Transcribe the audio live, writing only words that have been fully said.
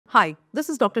Hi, this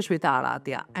is Dr. Sweta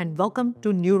Adatia and welcome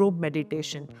to Neuro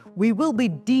Meditation. We will be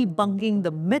debunking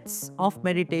the myths of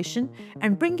meditation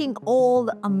and bringing all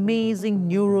the amazing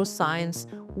neuroscience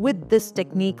with this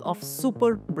technique of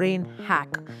super brain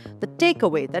hack. The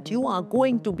takeaway that you are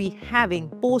going to be having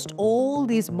post all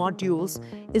these modules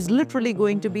is literally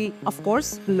going to be, of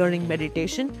course, learning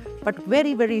meditation, but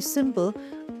very, very simple,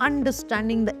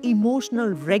 understanding the emotional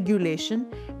regulation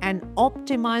and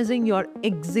optimizing your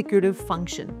executive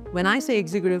function. When I say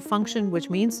executive function, which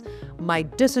means my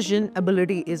decision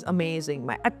ability is amazing,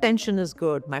 my attention is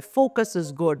good, my focus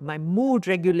is good, my mood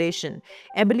regulation,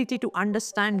 ability to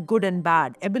understand good and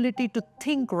bad, ability to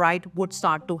think right would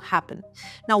start to happen.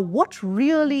 Now, what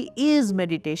really is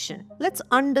meditation? Let's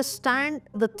understand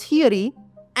the theory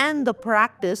and the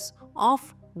practice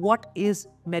of what is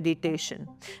meditation.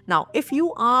 Now, if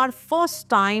you are first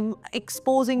time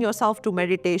exposing yourself to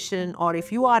meditation, or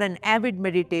if you are an avid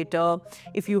meditator,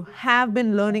 if you have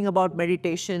been learning about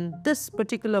meditation, this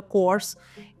particular course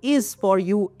is for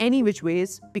you any which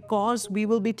ways, because we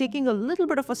will be taking a little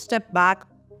bit of a step back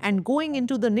and going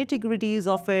into the nitty-gritties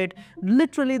of it,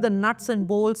 literally the nuts and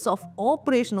bolts of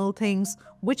operational things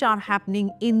which are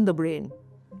happening in the brain.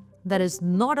 There is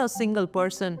not a single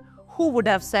person who would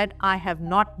have said, I have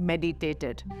not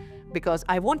meditated. Because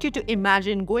I want you to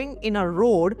imagine going in a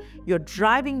road, you're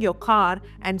driving your car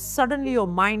and suddenly your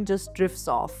mind just drifts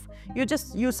off.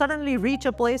 You suddenly reach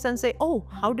a place and say, oh,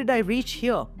 how did I reach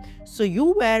here? So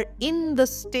you were in the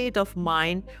state of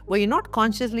mind where you're not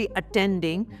consciously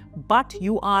attending, but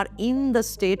you are in the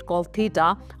state called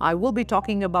theta. I will be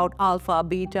talking about alpha,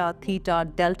 beta, theta,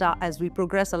 delta as we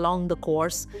progress along the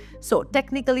course. So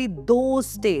technically those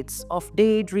states of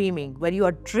daydreaming where you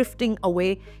are drifting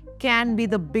away can be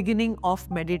the beginning of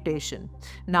meditation.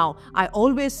 Now, I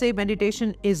always say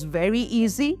meditation is very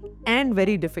easy and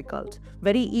very difficult.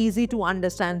 Very easy to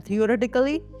understand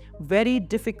theoretically, very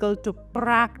difficult to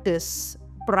practice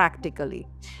practically.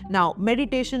 Now,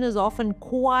 meditation is often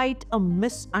quite a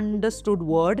misunderstood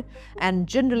word, and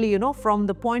generally, from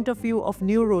the point of view of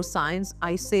neuroscience,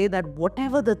 I say that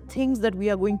whatever the things that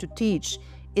we are going to teach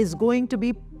is going to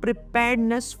be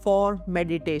preparedness for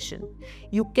meditation.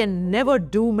 You can never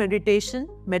do meditation.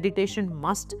 Meditation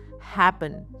must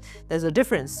happen. There's a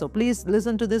difference. So please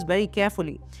listen to this very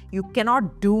carefully. You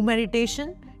cannot do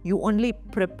meditation. You only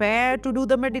prepare to do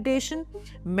the meditation.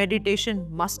 Meditation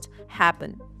must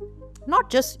happen. Not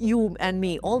just you and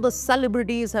me, all the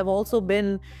celebrities have also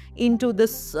been into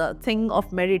this thing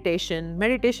of meditation.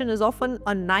 Meditation is often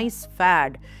a nice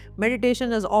fad.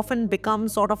 Meditation has often become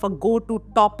sort of a go-to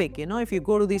topic. If you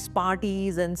go to these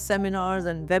parties and seminars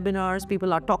and webinars,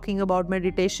 people are talking about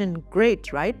meditation,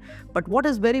 great, right? But what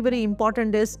is very, very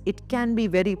important is it can be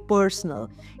very personal.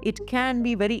 It can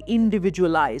be very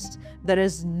individualized. There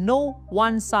is no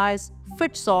one size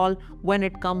fits all when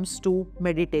it comes to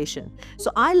meditation.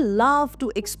 So I love to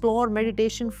explore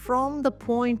meditation from the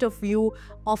point of view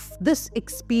of this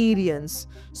experience.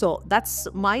 So that's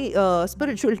my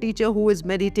spiritual teacher who is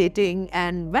meditating,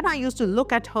 and when I used to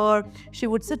look at her, she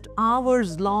would sit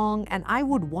hours long and I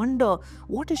would wonder,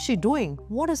 what is she doing?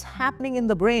 What is happening in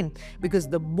the brain? Because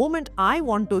the moment I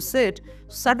want to sit,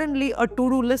 suddenly a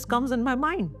to-do list comes in my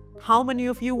mind. How many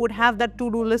of you would have that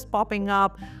to-do list popping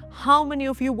up? How many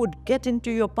of you would get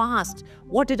into your past?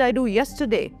 What did I do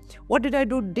yesterday? What did I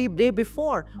do the day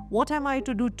before? What am I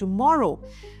to do tomorrow?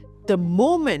 The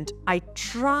moment I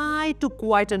try to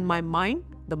quieten my mind,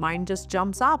 the mind just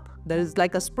jumps up. There is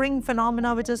like a spring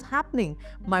phenomena which is happening.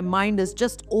 My mind is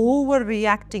just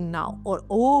overreacting now or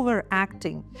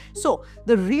overacting. So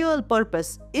the real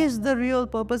purpose, is the real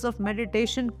purpose of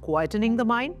meditation quietening the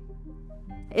mind?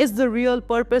 Is the real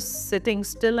purpose sitting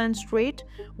still and straight?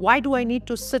 Why do I need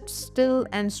to sit still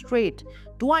and straight?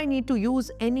 Do I need to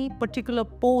use any particular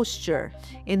posture?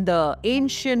 In the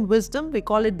ancient wisdom, we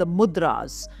call it the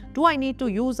mudras. Do I need to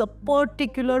use a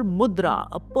particular mudra,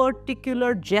 a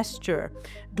particular gesture?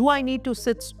 Do I need to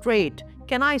sit straight?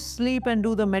 Can I sleep and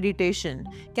do the meditation?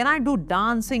 Can I do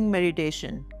dancing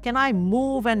meditation? Can I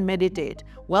move and meditate?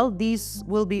 Well, these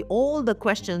will be all the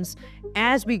questions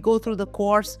as we go through the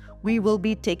course. We will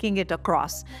be taking it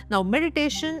across. Now,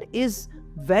 meditation is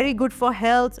very good for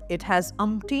health. It has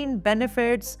umpteen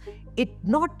benefits. It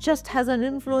not just has an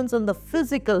influence on the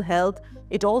physical health,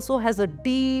 it also has a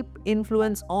deep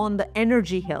influence on the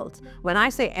energy health. When I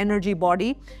say energy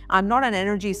body, I'm not an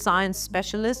energy science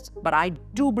specialist, but I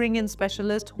do bring in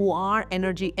specialists who are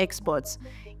energy experts.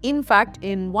 In fact,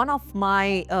 in one of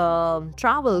my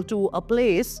travel to a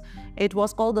place, it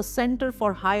was called the Center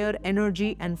for Higher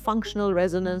Energy and Functional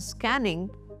Resonance Scanning.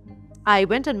 I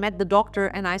went and met the doctor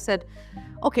and I said,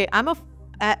 okay,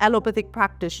 allopathic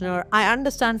practitioner. I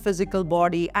understand physical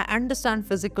body. I understand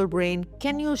physical brain.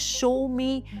 Can you show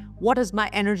me what is my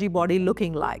energy body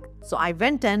looking like? So I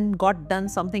went and got done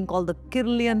something called the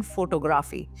Kirlian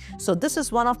photography. So this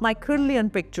is one of my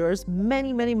Kirlian pictures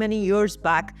many years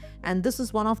back. And this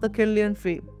is one of the Kirlian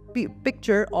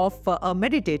picture of a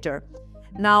meditator.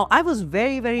 Now, I was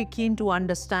very keen to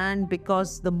understand,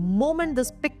 because the moment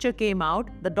this picture came out,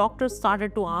 the doctors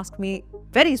started to ask me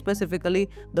very specifically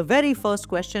the very first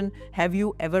question, have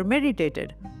you ever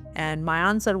meditated? And my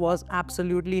answer was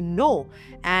absolutely no.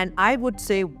 And I would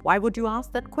say, why would you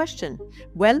ask that question?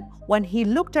 Well, when he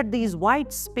looked at these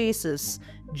white spaces,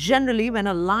 generally when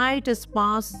a light is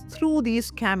passed through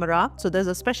these camera, so there's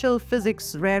a special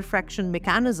physics rarefaction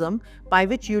mechanism by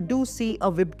which you do see a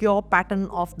Vibgyor pattern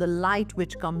of the light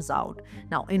which comes out.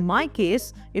 Now, in my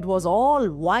case, it was all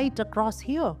white across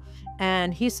here.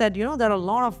 And he said, you know, there are a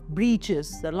lot of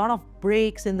breaches, there are a lot of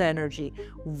breaks in the energy.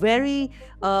 Very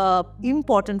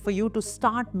important for you to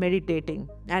start meditating.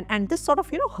 And this sort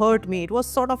of, you know, hurt me. It was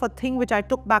sort of a thing which I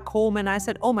took back home, and I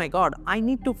said, oh my God, I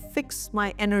need to fix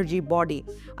my energy body.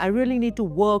 I really need to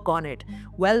work on it.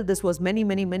 Well, this was many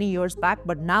years back,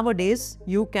 but nowadays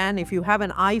you can, if you have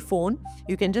an iPhone,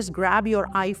 you can just grab your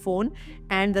iPhone,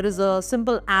 and there is a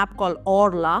simple app called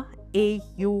Aurla,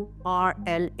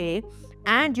 A-U-R-L-A,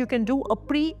 and you can do a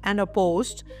pre and a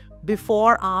post,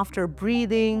 before, after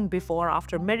breathing, before,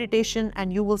 after meditation,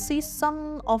 and you will see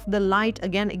some of the light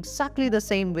again exactly the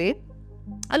same way.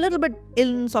 A little bit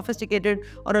unsophisticated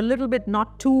or a little bit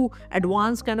not too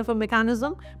advanced kind of a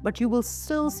mechanism, but you will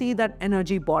still see that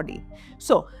energy body.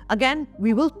 So again,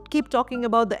 we will keep talking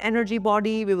about the energy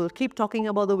body. We will keep talking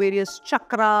about the various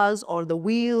chakras or the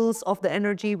wheels of the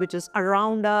energy which is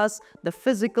around us, the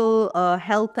physical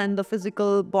health and the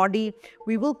physical body.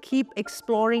 We will keep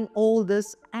exploring all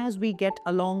this as we get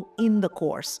along in the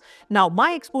course. Now,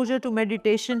 my exposure to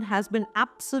meditation has been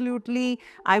absolutely,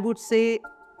 I would say,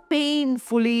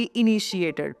 painfully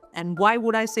initiated. And why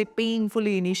would I say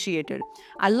painfully initiated?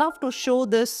 I love to show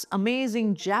this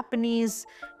amazing Japanese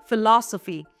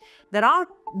philosophy. There are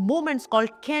moments called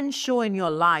kensho in your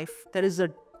life. There is a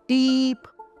deep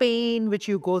pain which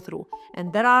you go through,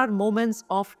 and there are moments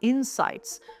of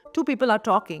insights. Two people are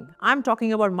talking. I'm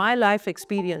talking about my life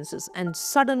experiences, and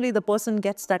suddenly the person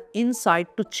gets that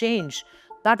insight to change.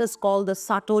 That is called the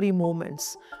Satori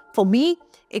moments. For me,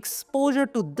 exposure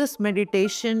to this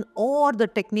meditation or the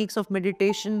techniques of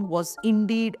meditation was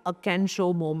indeed a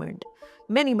kensho moment.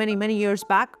 Many years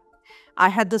back, I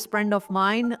had this friend of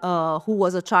mine who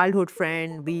was a childhood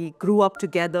friend. We grew up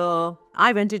together.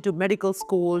 I went into medical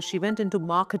school. She went into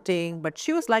marketing, but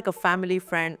she was like a family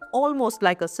friend, almost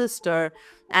like a sister.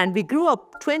 And we grew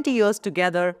up 20 years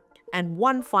together. And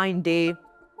one fine day,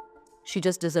 she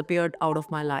just disappeared out of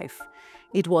my life.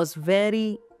 It was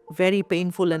very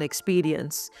painful an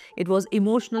experience. It was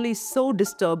emotionally so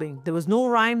disturbing. There was no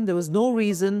rhyme, there was no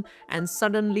reason, and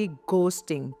suddenly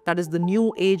ghosting. That is the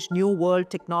new age, new world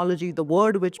technology, the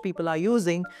word which people are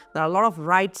using. There are a lot of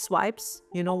right swipes,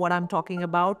 you know what I'm talking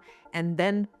about, and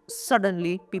then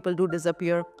suddenly people do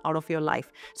disappear out of your life.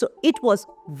 So it was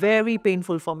very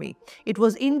painful for me. It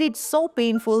was indeed so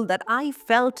painful that I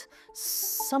felt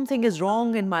something is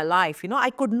wrong in my life. You know, I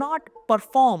could not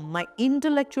perform. My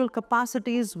intellectual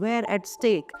capacities were at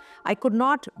stake. I could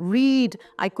not read.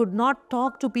 I could not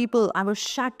talk to people. I was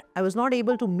shut. I was not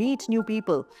able to meet new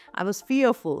people. I was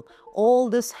fearful. All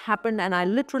this happened, and I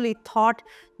literally thought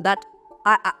that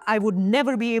I would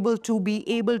never be able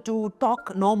to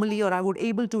talk normally, or I would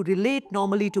able to relate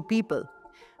normally to people.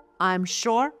 I'm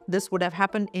sure this would have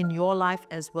happened in your life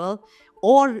as well,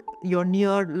 or your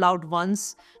near loved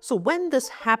ones. So when this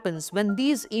happens, when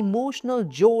these emotional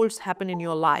jolts happen in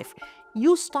your life,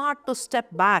 you start to step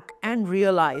back and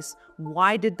realize,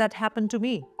 why did that happen to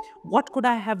me? What could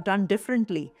I have done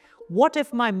differently? What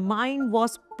if my mind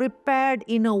was prepared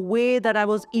in a way that I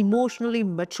was emotionally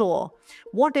mature?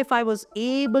 What if I was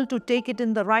able to take it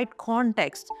in the right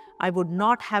context? I would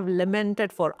not have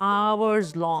lamented for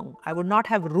hours long. I would not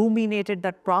have ruminated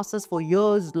that process for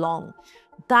years long.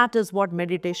 That is what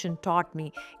meditation taught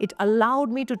me. It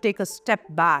allowed me to take a step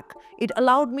back. It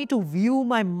allowed me to view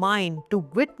my mind, to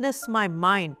witness my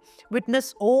mind,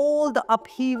 witness all the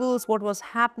upheavals, what was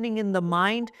happening in the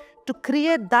mind, to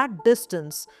create that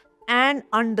distance and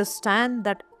understand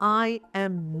that I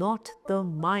am not the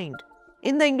mind.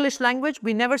 In the English language,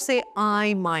 we never say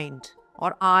I mind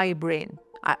or I brain.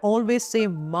 I always say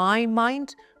my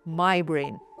mind, my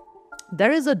brain.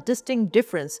 There is a distinct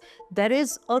difference. There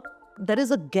is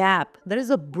a gap. There is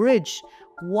a bridge.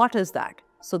 What is that?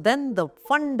 So then the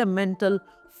fundamental,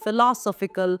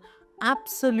 philosophical,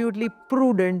 absolutely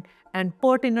prudent and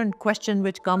pertinent question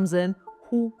which comes in: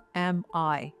 who am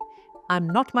I? I'm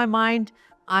not my mind,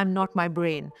 I'm not my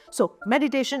brain. So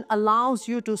meditation allows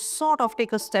you to sort of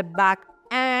take a step back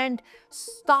and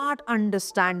start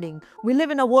understanding. We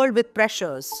live in a world with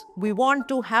pressures. We want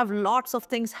to have lots of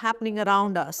things happening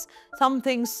around us. Some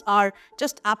things are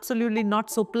just absolutely not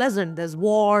so pleasant. There's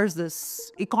wars,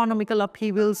 there's economical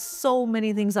upheavals, so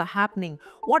many things are happening.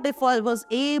 What if I was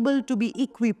able to be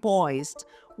equipoised?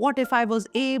 What if I was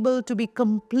able to be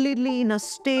completely in a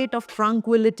state of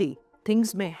tranquility?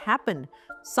 Things may happen.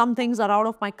 Some things are out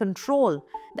of my control.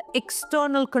 The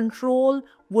external control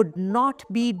would not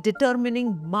be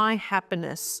determining my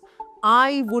happiness.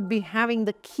 I would be having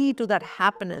the key to that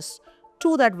happiness,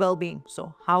 to that well-being.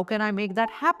 So how can I make that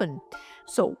happen?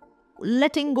 So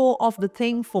letting go of the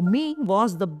thing for me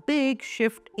was the big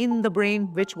shift in the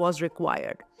brain which was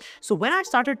required. So when I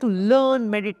started to learn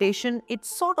meditation, it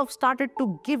sort of started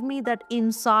to give me that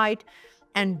insight.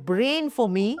 And brain for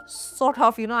me, sort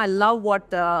of, I love what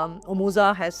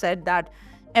Omuza has said, that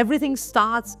everything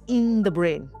starts in the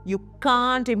brain. You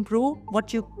can't improve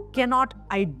what you cannot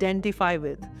identify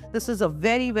with. This is a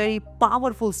very, very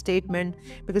powerful statement,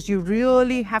 because you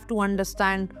really have to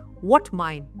understand what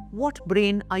mind, what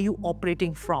brain are you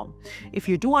operating from. If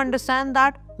you do understand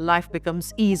that, life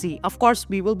becomes easy. Of course,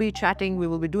 we will be chatting, we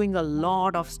will be doing a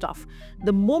lot of stuff.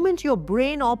 The moment your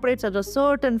brain operates at a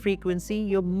certain frequency,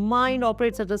 your mind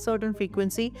operates at a certain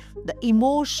frequency, the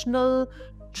emotional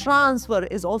transfer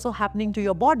is also happening to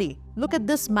your body. Look at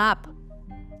this map.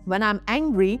 When I'm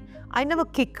angry, I never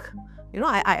kick.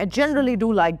 I generally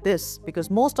do like this, because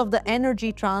most of the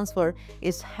energy transfer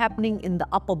is happening in the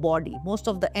upper body. Most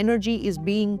of the energy is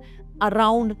being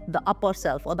around the upper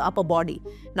self or the upper body.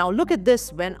 Now look at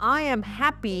this. When I am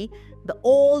happy,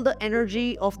 all the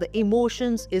energy of the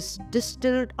emotions is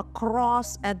distilled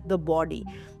across at the body.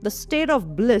 The state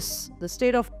of bliss, the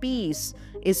state of peace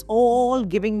is all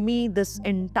giving me this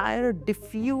entire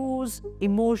diffuse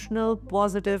emotional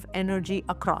positive energy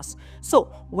across. So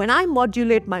when I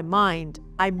modulate my mind,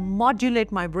 I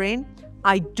modulate my brain,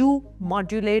 I do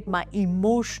modulate my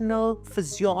emotional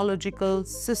physiological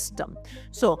system.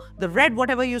 So the red,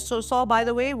 whatever you saw, by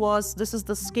the way, this is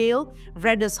the scale.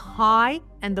 Red is high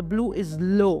and the blue is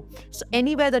low. So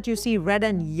anywhere that you see red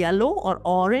and yellow or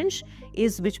orange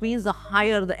which means the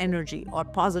higher the energy, or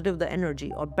positive the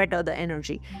energy, or better the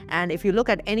energy. And if you look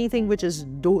at anything which is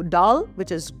dull,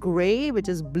 which is gray, which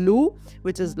is blue,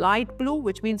 which is light blue,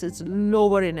 which means it's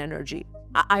lower in energy.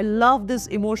 I love this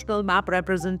emotional map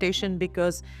representation,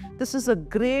 because this is a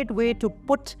great way to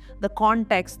put the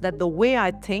context that the way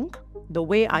I think, the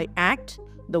way I act,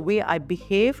 the way I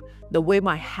behave, the way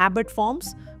my habit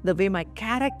forms, the way my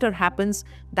character happens,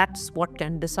 that's what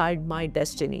can decide my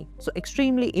destiny. So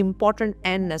extremely important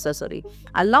and necessary.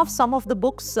 I love some of the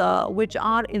books which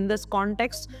are in this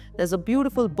context. There's a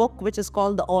beautiful book which is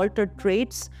called The Altered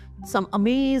Traits. Some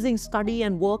amazing study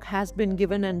and work has been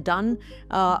given and done.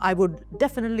 I would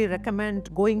definitely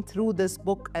recommend going through this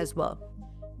book as well.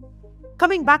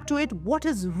 Coming back to it, what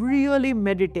is really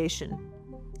meditation?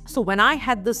 So when I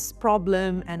had this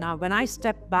problem, and when I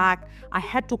stepped back, I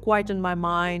had to quieten my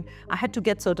mind. I had to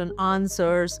get certain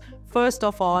answers. First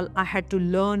of all, I had to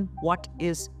learn what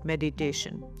is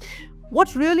meditation.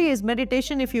 What really is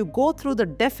meditation? If you go through the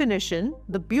definition,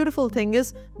 the beautiful thing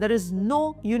is there is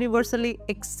no universally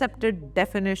accepted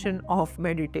definition of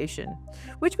meditation,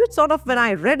 which sort of, when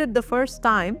I read it the first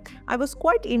time, I was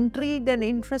quite intrigued and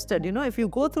interested. If you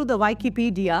go through the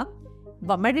Wikipedia,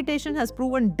 meditation has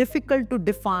proven difficult to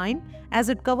define, as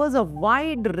it covers a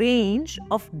wide range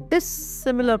of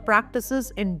dissimilar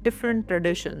practices in different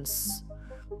traditions,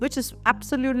 which is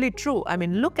absolutely true. I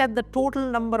mean, look at the total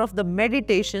number of the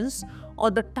meditations or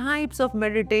the types of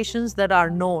meditations that are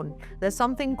known. There's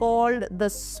something called the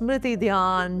Smriti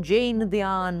Dhyan, Jain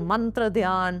Dhyan, Mantra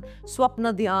Dhyan,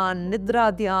 Swapna Dhyan,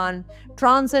 Nidra Dhyan,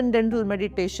 Transcendental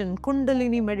Meditation,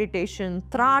 Kundalini Meditation,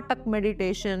 Tratak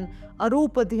Meditation,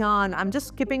 Arupa Dhyan. I'm just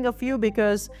skipping a few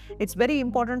because it's very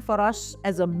important for us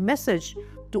as a message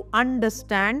to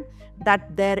understand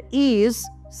that there is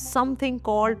something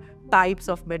called types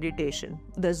of meditation.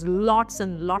 There's lots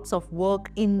and lots of work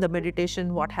in the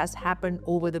meditation, what has happened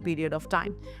over the period of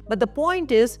time. But the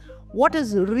point is, what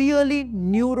is really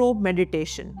neuro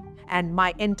meditation? And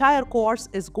my entire course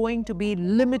is going to be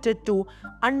limited to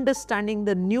understanding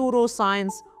the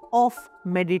neuroscience of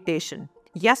meditation.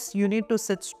 Yes, you need to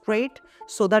sit straight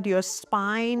so that your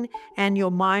spine and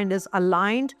your mind is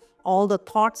aligned. All the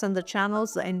thoughts and the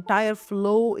channels, the entire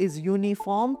flow is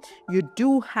uniform. You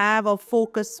do have a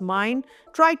focused mind.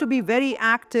 Try to be very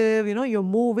active, you're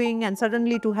moving, and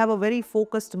suddenly to have a very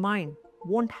focused mind.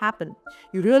 won't happen.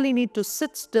 You really need to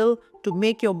sit still to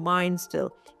make your mind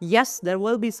still. Yes, there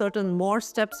will be certain more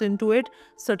steps into it,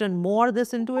 certain more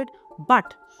this into it,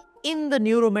 but in the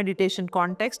neuromeditation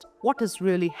context, what is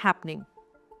really happening?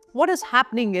 What is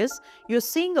happening is you're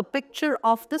seeing a picture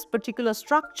of this particular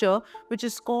structure, which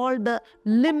is called the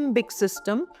limbic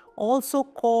system, also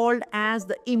called as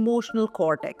the emotional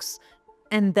cortex.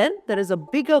 And then there is a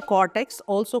bigger cortex,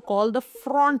 also called the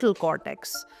frontal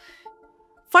cortex.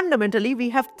 Fundamentally, we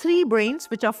have three brains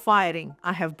which are firing.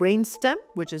 I have brainstem,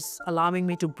 which is allowing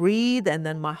me to breathe, and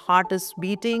then my heart is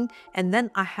beating. And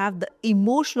then I have the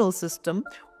emotional system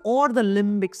or the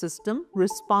limbic system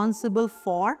responsible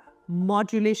for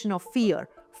modulation of fear,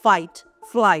 fight,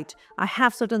 flight. I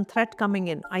have certain threat coming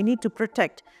in. I need to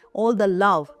protect. All the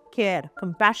love, care,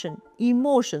 compassion,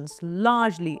 emotions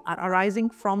largely are arising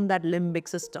from that limbic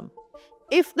system.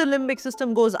 If the limbic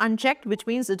system goes unchecked, which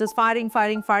means it is firing,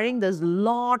 firing, firing, there's a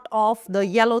lot of the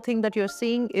yellow thing that you're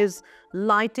seeing is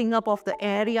lighting up of the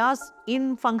areas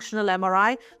in functional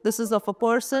MRI. This is of a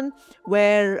person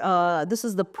where this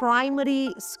is the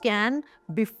primary scan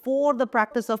before the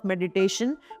practice of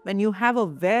meditation, when you have a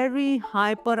very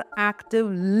hyperactive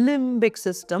limbic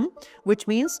system, which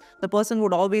means the person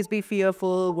would always be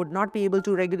fearful, would not be able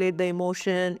to regulate the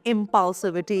emotion,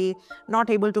 impulsivity, not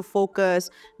able to focus,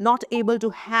 not able to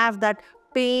have that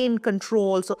pain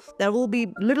control. So there will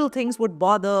be little things would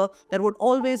bother. There would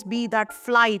always be that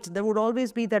flight. There would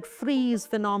always be that freeze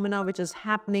phenomena which is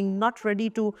happening, not ready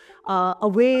to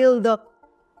avail the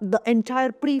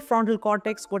entire prefrontal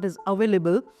cortex, what is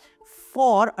available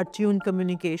for attuned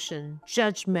communication,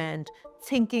 judgment,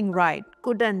 thinking right,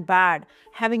 good and bad,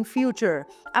 having future,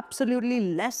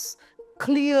 absolutely less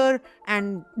clear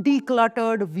and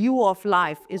decluttered view of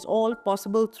life is all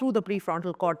possible through the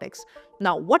prefrontal cortex.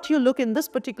 Now, what you look in this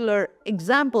particular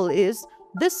example is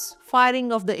this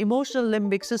firing of the emotional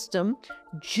limbic system,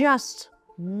 just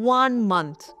 1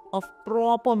 month of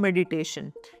proper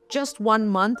meditation, just 1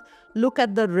 month, look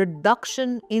at the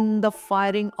reduction in the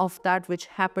firing of that which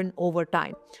happened over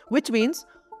time, which means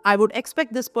I would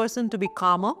expect this person to be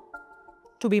calmer,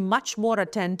 to be much more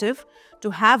attentive, to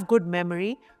have good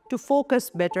memory, to focus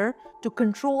better, to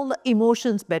control the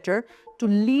emotions better, to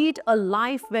lead a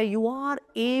life where you are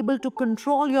able to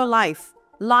control your life.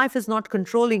 Life is not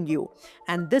controlling you.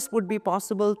 And this would be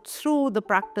possible through the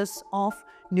practice of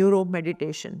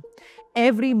neuromeditation.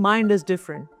 Every mind is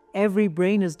different. Every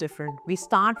brain is different. We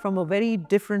start from a very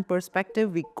different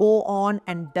perspective. We go on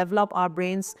and develop our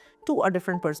brains to a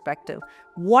different perspective.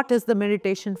 What is the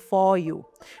meditation for you?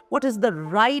 What is the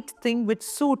right thing which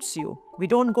suits you? We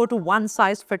don't go to one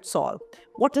size fits all.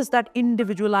 What is that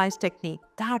individualized technique,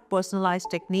 that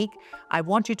personalized technique? I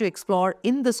want you to explore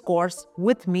in this course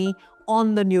with me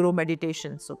on the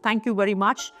neuromeditation. So thank you very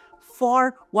much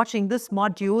for watching this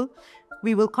module.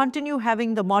 We will continue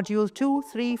having the module 2,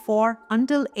 3, 4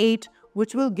 until 8,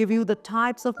 which will give you the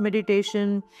types of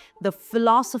meditation, the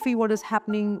philosophy, what is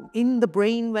happening in the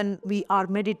brain when we are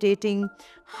meditating,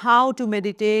 how to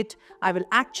meditate. I will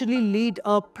actually lead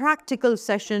a practical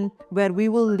session where we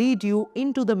will lead you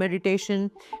into the meditation,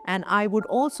 and I would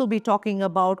also be talking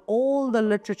about all the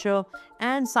literature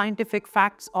and scientific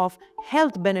facts of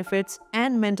health benefits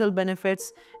and mental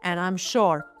benefits. And I'm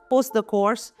sure post the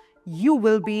course, you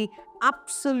will be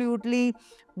absolutely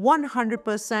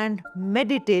 100%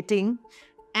 meditating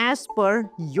as per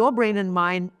your brain and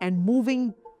mind, and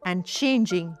moving and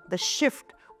changing the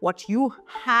shift what you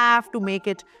have to make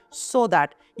it so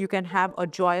that you can have a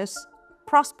joyous,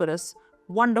 prosperous,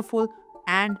 wonderful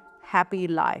and happy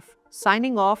life.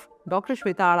 Signing off, Dr.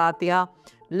 Sweta Adatia.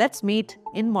 Let's meet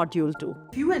in module 2.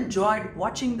 If you enjoyed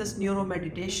watching this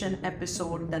neuromeditation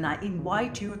episode, then I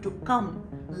invite you to come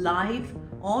live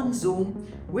on Zoom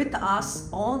with us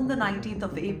on the 19th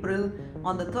of April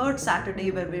on the third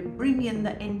Saturday, where we bring in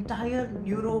the entire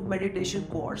neuro meditation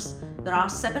course. There are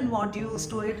 7 modules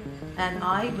to it, and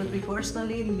I will be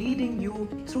personally leading you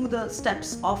through the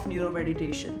steps of neuro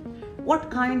meditation.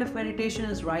 What kind of meditation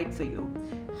is right for you?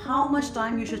 How much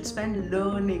time you should spend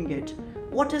learning it?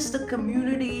 What is the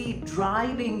community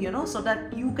driving, so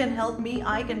that you can help me,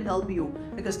 I can help you,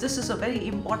 because this is a very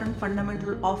important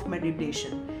fundamental of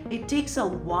meditation. It takes a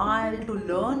while to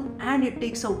learn, and it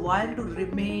takes a while to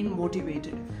remain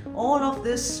motivated. All of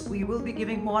this, we will be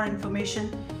giving more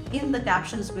information in the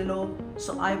captions below.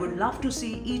 So I would love to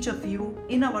see each of you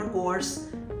in our course.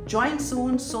 Join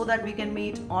soon so that we can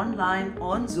meet online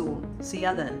on Zoom. See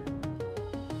ya then.